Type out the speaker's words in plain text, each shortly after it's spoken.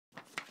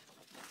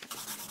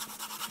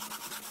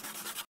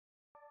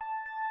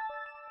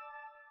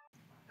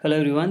Hello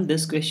everyone,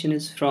 this question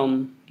is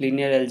from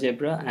linear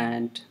algebra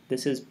and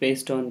this is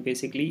based on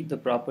basically the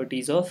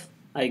properties of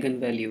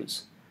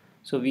eigenvalues.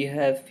 So we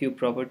have few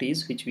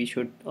properties which we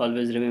should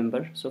always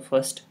remember. So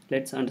first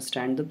let's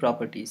understand the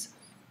properties.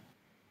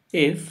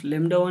 If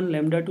lambda 1,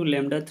 lambda 2,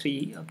 lambda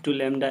 3 up to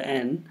lambda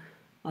n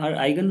are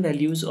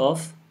eigenvalues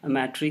of a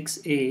matrix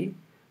A,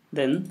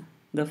 then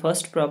the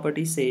first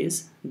property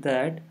says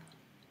that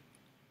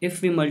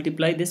if we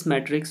multiply this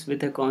matrix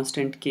with a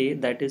constant k,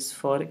 that is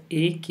for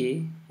ak,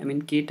 I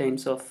mean k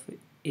times of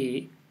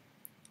a,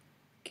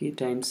 k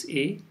times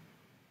a,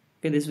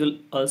 okay, this will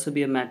also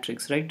be a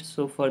matrix, right?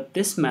 So for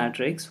this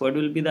matrix, what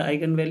will be the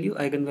eigenvalue?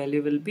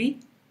 Eigenvalue will be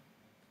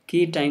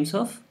k times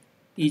of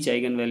each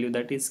eigenvalue,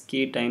 that is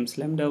k times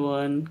lambda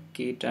 1,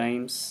 k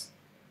times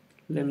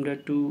lambda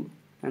 2,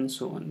 and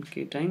so on,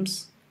 k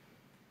times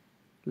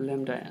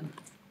lambda n.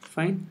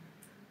 Fine.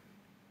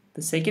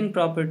 The second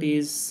property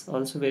is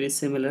also very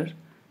similar.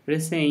 It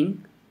is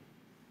saying,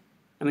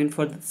 I mean,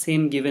 for the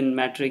same given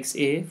matrix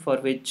A, for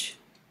which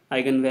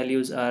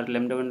eigenvalues are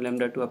lambda 1,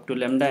 lambda 2 up to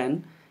lambda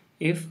n,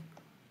 if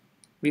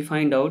we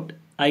find out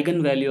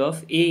eigenvalue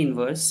of A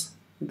inverse,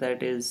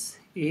 that is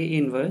A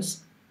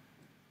inverse,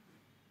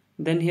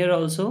 then here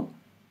also,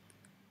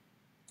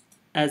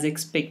 as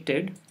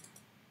expected,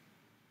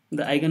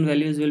 the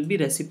eigenvalues will be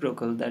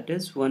reciprocal, that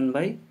is 1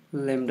 by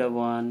lambda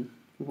 1,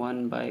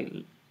 1 by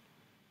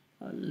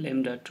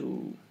lambda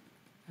 2,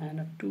 and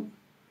up to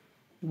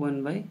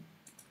 1 by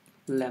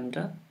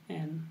lambda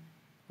n.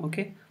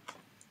 Okay.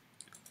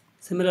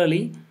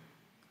 Similarly,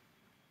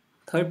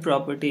 third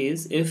property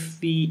is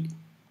if we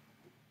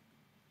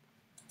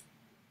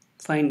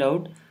find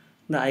out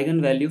the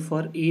eigenvalue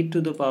for a to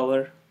the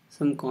power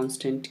some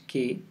constant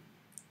k,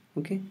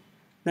 okay,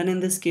 then in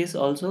this case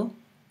also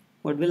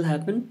what will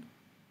happen?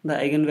 The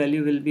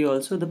eigenvalue will be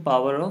also the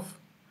power of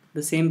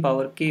the same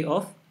power k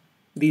of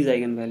these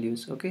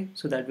eigenvalues. Okay,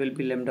 so that will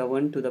be lambda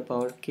 1 to the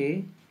power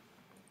k,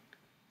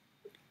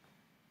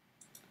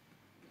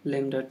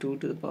 lambda 2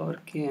 to the power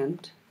k,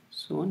 and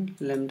so on,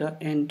 lambda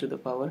n to the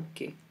power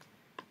k.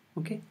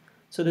 Okay,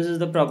 so this is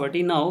the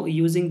property. Now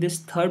using this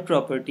third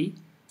property,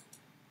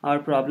 our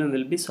problem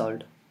will be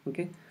solved.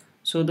 Okay,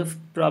 so the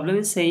problem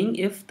is saying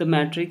if the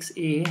matrix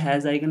A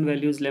has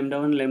eigenvalues lambda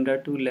 1, lambda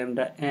 2,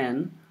 lambda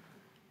n,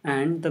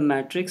 and the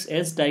matrix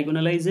S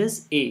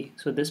diagonalizes A.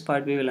 So this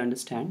part we will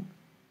understand.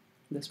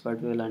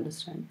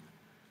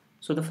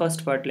 So the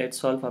first part, let's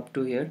solve up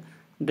to here.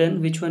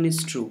 Then which one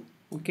is true?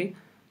 Okay,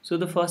 so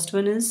the first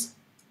one is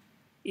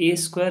A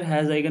square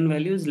has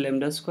eigenvalues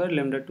lambda square,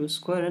 lambda 2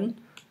 square, and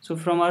so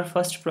from our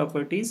first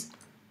properties,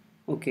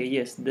 okay,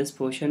 yes, this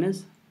portion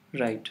is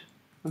right.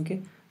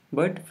 Okay,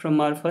 but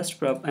from our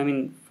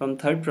from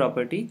third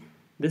property,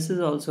 this is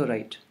also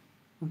right.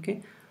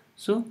 Okay,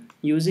 so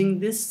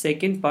using this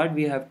second part,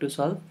 we have to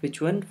solve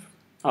which one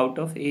out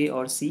of A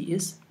or C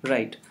is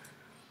right.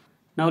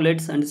 Now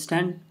let's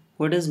understand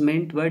what is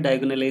meant by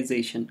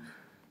diagonalization.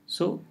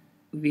 So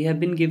we have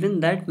been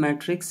given that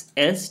matrix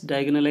S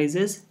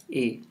diagonalizes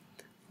A.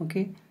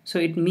 Okay, so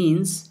it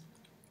means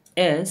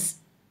S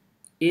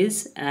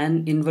is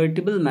an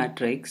invertible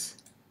matrix.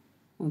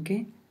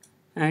 Okay,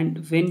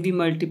 and when we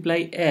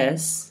multiply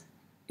S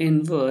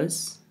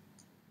inverse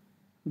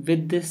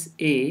with this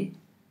A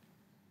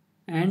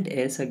and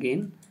S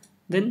again,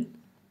 then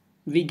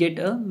we get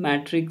a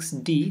matrix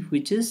D,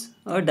 which is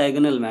a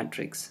diagonal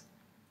matrix.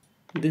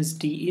 This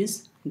D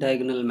is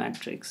diagonal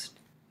matrix.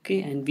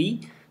 Okay, and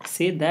we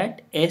say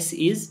that S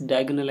is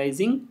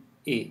diagonalizing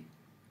A.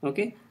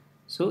 Okay,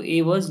 so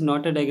A was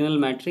not a diagonal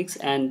matrix,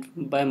 and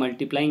by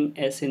multiplying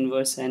S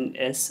inverse and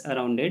S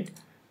around it,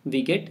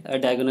 we get a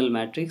diagonal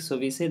matrix. So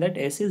we say that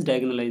S is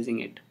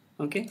diagonalizing it.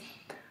 Okay,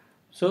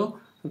 so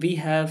we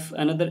have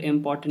another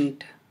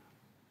important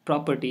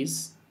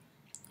properties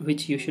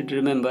which you should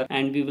remember,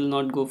 and we will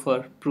not go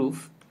for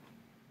proof.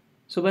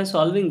 So by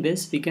solving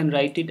this, we can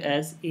write it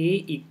as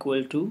A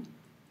equal to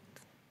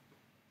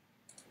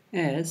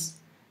S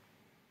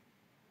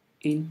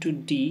into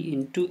D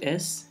into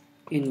S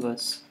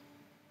inverse.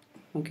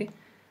 Okay,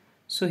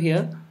 so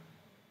here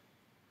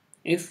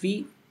if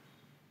we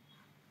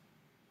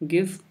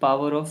give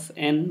power of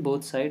n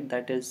both side,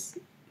 that is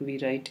we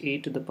write A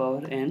to the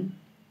power n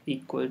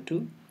equal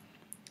to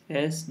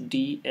S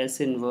D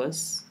S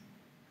inverse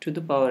to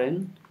the power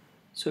n,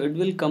 so it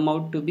will come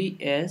out to be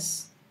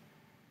S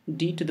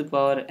D to the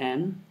power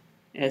n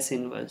S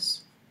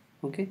inverse.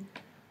 Okay,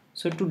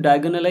 so to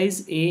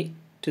diagonalize A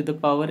to the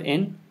power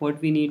n,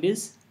 what we need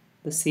is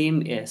the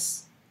same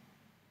S.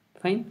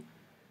 Fine,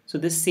 so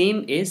the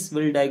same S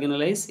will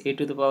diagonalize A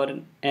to the power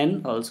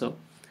n also.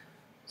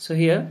 So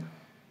here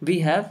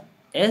we have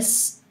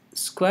S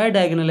square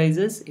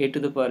diagonalizes A to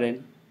the power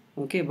n.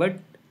 Okay, but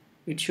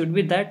it should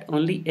be that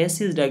only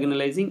S is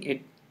diagonalizing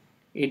it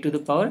A to the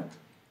power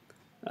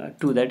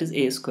 2, that is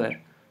A square.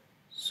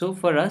 So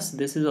for us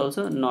this is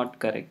also not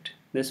correct.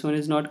 This one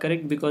is not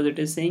correct because it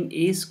is saying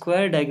A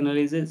square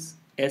diagonalizes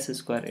S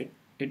square.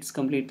 It's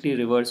completely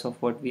reverse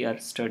of what we are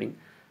studying.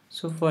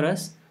 So for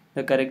us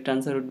the correct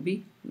answer would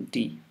be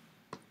D.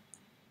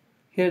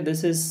 Here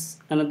this is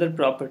another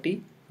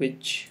property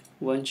which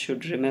one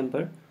should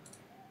remember.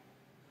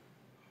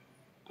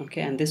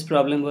 Okay, and this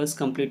problem was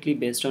completely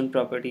based on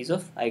properties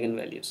of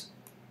eigenvalues.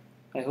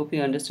 I hope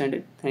you understand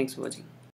it. Thanks for watching.